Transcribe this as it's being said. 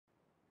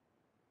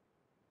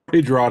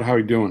Hey Gerard, how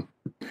you doing?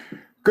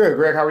 Good,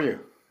 Greg. How are you?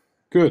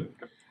 Good.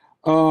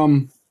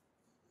 Um,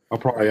 I'll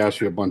probably ask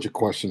you a bunch of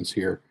questions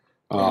here.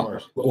 Oh, no A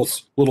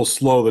worries. little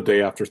slow the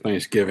day after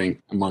Thanksgiving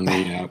among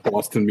the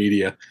Boston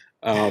media.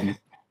 Um,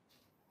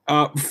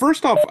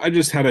 First off, I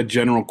just had a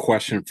general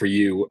question for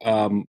you.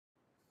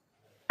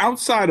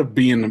 Outside of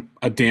being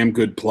a damn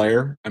good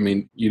player, I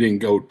mean, you didn't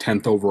go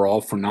 10th overall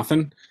for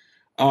nothing.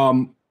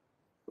 Um,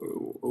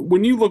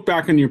 when you look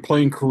back on your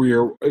playing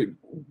career,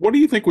 what do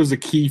you think was the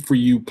key for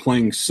you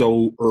playing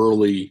so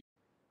early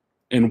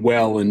and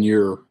well in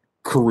your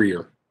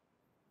career?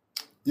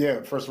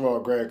 Yeah, first of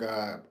all, Greg,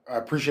 I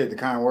appreciate the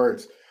kind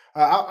words.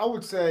 I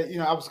would say,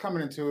 I was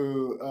coming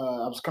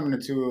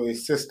into a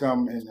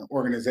system and an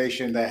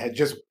organization that had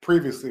just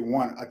previously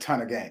won a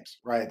ton of games.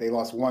 Right, they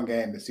lost one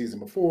game the season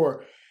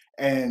before,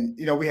 and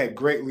we had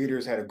great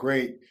leaders,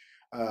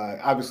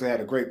 obviously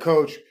had a great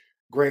coach,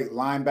 great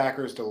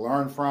linebackers to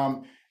learn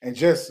from, and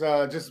just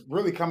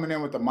really coming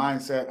in with the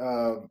mindset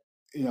of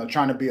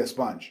trying to be a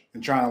sponge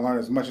and trying to learn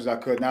as much as I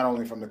could, not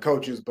only from the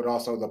coaches but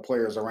also the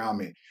players around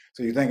me.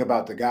 So you think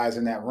about the guys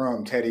in that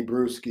room, Teddy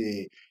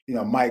Bruschi,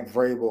 Mike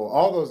Vrabel,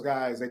 all those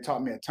guys, they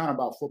taught me a ton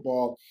about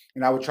football,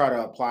 and I would try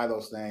to apply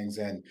those things.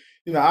 And,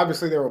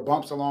 obviously there were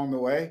bumps along the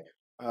way,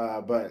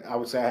 but I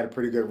would say I had a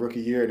pretty good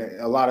rookie year.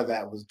 And a lot of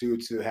that was due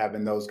to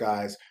having those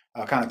guys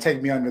kind of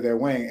take me under their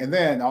wing. And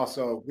then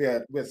also we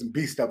had some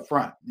beast up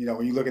front.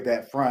 When you look at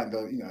that front,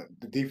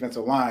 the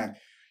defensive line,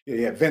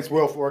 you had Vince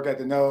Wilfork at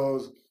the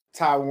nose,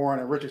 Ty Warren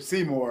and Richard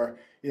Seymour.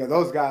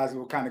 Those guys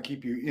will kind of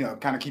keep you,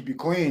 kind of keep you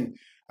clean.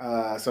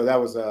 So that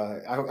was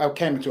I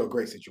came into a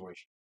great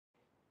situation.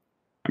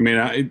 I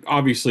mean,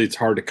 obviously it's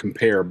hard to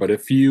compare, but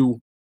if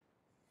you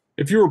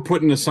were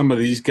put into some of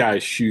these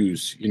guys'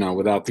 shoes,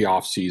 without the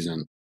off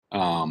season,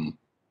 um,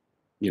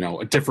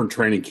 a different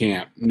training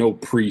camp, no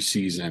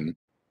preseason,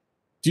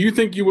 do you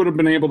think you would have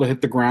been able to hit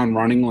the ground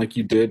running like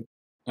you did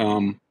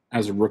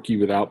as a rookie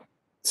without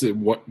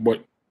what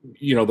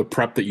the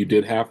prep that you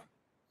did have?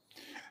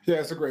 Yeah,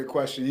 it's a great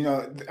question.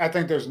 I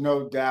think there's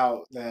no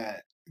doubt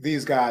that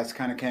these guys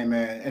kind of came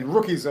in, and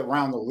rookies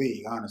around the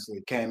league,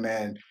 honestly, came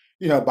in,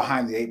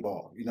 behind the eight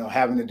ball,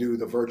 having to do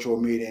the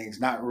virtual meetings,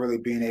 not really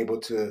being able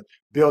to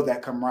build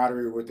that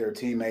camaraderie with their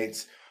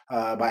teammates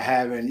by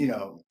having,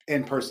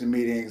 in-person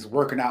meetings,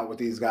 working out with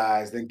these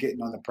guys, then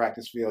getting on the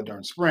practice field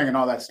during spring and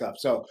all that stuff.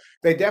 So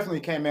they definitely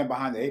came in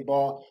behind the eight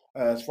ball.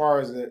 As far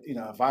as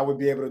if I would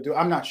be able to do,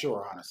 I'm not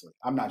sure, honestly.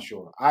 I'm not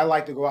sure. I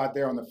like to go out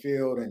there on the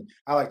field and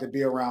I like to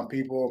be around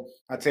people.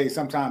 I tell you,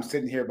 sometimes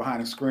sitting here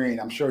behind a screen,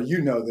 I'm sure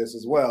you know this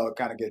as well. It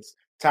kind of gets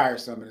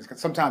tiresome, and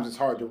sometimes it's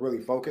hard to really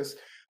focus.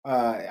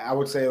 I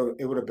would say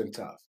it would have been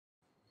tough.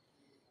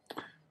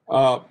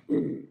 Uh,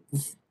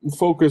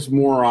 Focus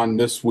more on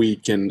this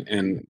week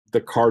and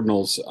the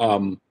Cardinals.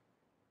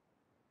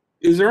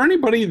 Is there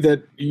anybody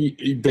that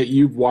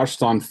you've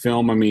watched on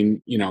film? I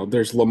mean,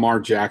 there's Lamar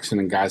Jackson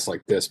and guys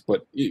like this,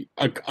 but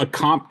a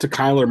comp to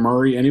Kyler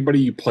Murray, anybody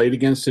you played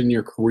against in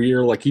your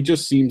career, like he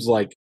just seems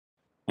like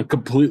a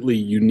completely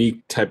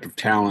unique type of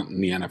talent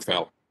in the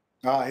NFL.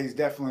 He's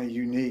definitely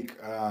unique.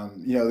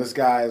 This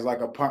guy is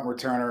like a punt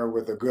returner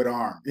with a good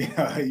arm.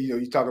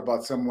 You talk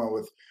about someone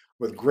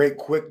with great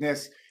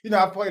quickness.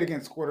 I've played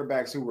against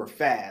quarterbacks who were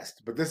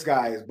fast, but this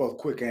guy is both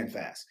quick and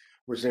fast,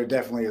 which there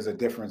definitely is a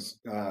difference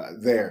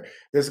there.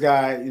 This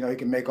guy, he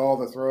can make all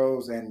the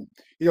throws, and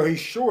he's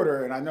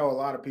shorter. And I know a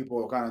lot of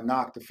people kind of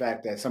knock the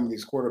fact that some of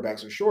these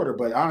quarterbacks are shorter,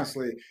 but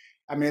honestly,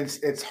 I mean,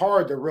 it's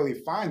hard to really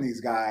find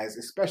these guys,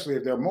 especially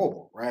if they're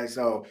mobile, right?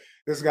 So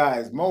this guy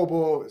is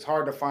mobile. It's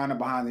hard to find him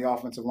behind the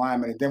offensive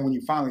lineman. And then when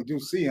you finally do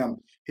see him,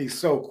 he's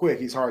so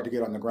quick, he's hard to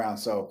get on the ground.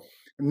 So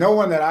no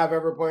one that I've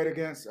ever played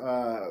against,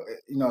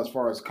 as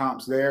far as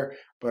comps there,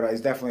 but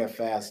he's definitely a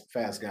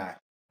fast guy.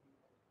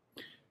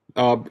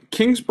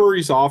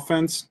 Kingsbury's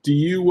offense, do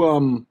you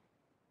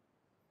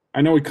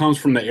I know he comes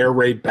from the air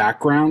raid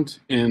background,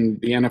 and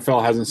the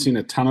NFL hasn't seen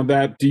a ton of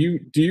that. Do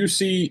you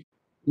see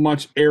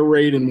much air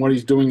raid in what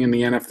he's doing in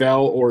the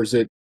NFL, or is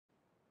it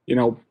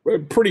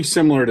pretty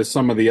similar to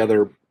some of the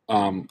other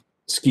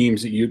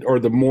schemes that or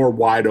the more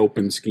wide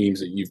open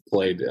schemes that you've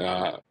played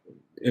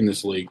in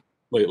this league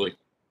lately?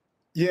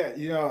 Yeah,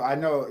 I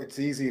know it's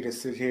easy to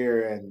sit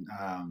here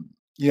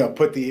and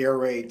put the air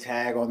raid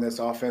tag on this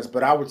offense,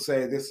 but I would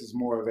say this is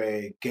more of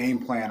a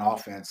game plan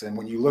offense. And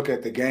when you look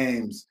at the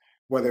games,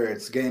 whether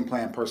it's game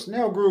plan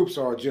personnel groups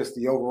or just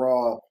the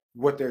overall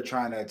what they're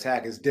trying to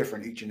attack is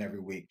different each and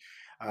every week.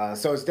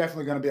 So it's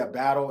definitely going to be a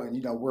battle,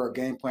 and we're a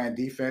game plan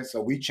defense,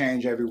 so we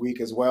change every week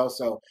as well.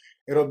 So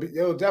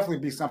it'll definitely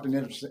be something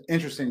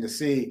interesting to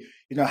see,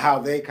 how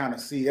they kind of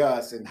see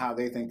us and how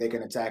they think they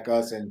can attack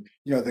us, and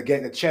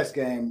the chess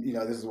game.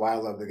 This is why I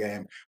love the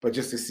game, but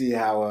just to see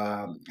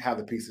how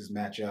the pieces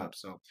match up.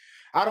 So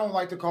I don't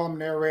like to call them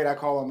an air raid. I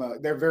call them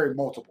they're very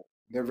multiple.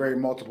 They're very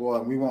multiple,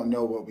 and we won't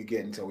know what we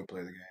get until we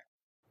play the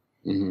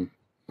game.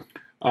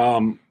 Hmm.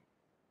 Um,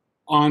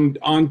 on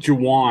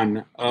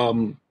Jawan,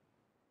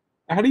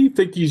 how do you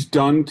think he's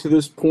done to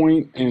this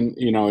point? And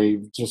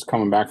he's just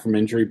coming back from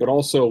injury, but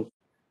also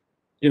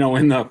in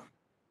the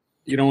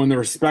in the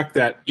respect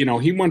that,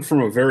 he went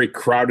from a very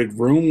crowded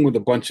room with a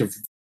bunch of,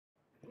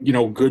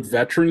 good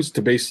veterans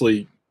to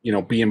basically,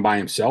 being by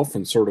himself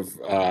and sort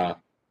of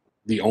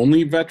the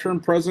only veteran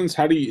presence.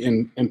 How do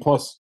you, and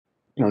plus,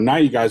 now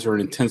you guys are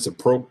in intensive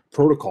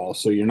protocol,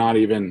 so you're not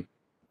even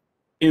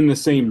in the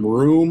same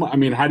room. I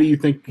mean, how do you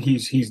think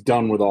he's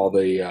done with all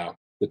the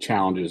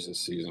challenges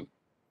this season?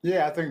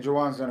 Yeah, I think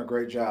Jawan's done a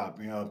great job,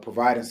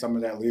 providing some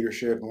of that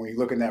leadership. And when you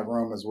look in that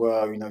room as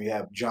well, you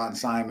have John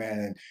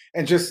Simon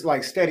and just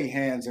like steady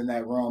hands in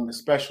that room,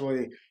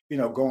 especially,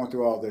 going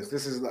through all this.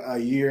 This is a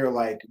year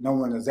like no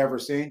one has ever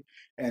seen.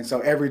 And so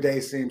every day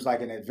seems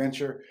like an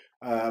adventure.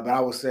 But I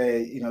would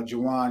say,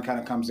 Jawan kind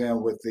of comes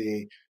in with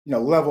the,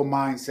 level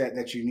mindset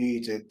that you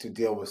need to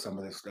deal with some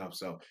of this stuff.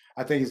 So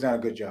I think he's done a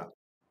good job.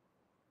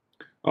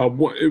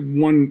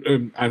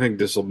 One, I think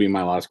this will be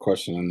my last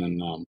question, and then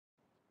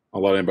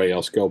I'll let anybody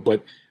else go.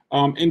 But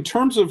in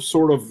terms of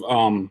sort of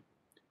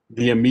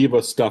the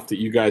amoeba stuff that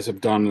you guys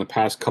have done in the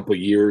past couple of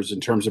years, in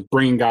terms of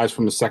bringing guys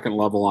from the second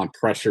level on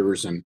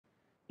pressures and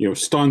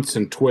stunts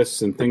and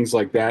twists and things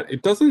like that,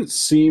 it doesn't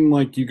seem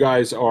like you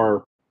guys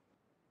are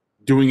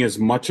doing as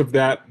much of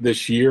that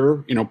this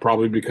year.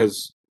 Probably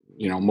because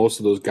most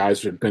of those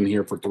guys have been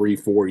here for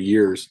 3-4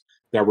 years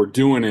that were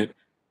doing it.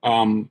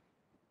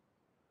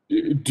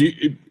 Do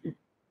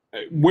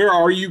Where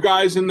are you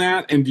guys in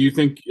that? And do you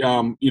think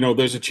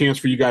there's a chance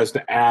for you guys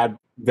to add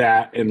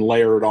that and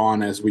layer it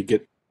on as we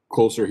get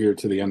closer here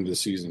to the end of the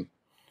season?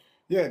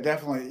 Yeah,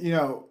 definitely.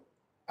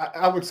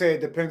 I would say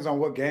it depends on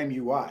what game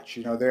you watch.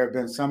 There have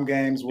been some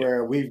games Yeah.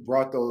 where we've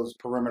brought those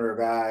perimeter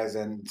guys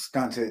and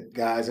stunted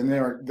guys, and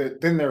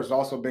then there's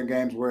also been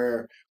games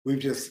where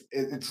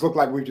it's looked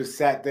like we've just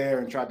sat there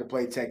and tried to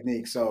play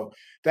technique. So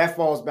that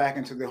falls back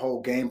into the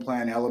whole game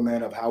plan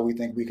element of how we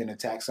think we can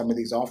attack some of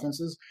these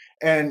offenses.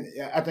 And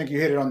yeah, I think you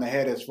hit it on the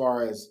head as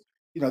far as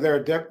there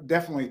are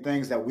definitely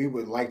things that we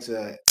would like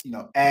to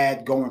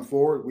add going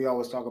forward. We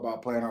always talk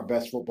about playing our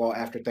best football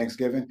after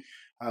Thanksgiving.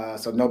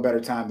 So no better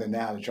time than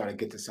now to try to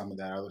get to some of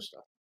that other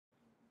stuff.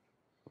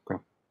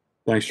 Okay.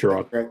 Thanks,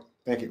 Gerard. Great.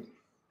 Thank you.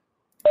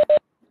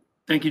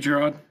 Thank you,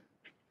 Gerard.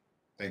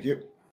 Thank you.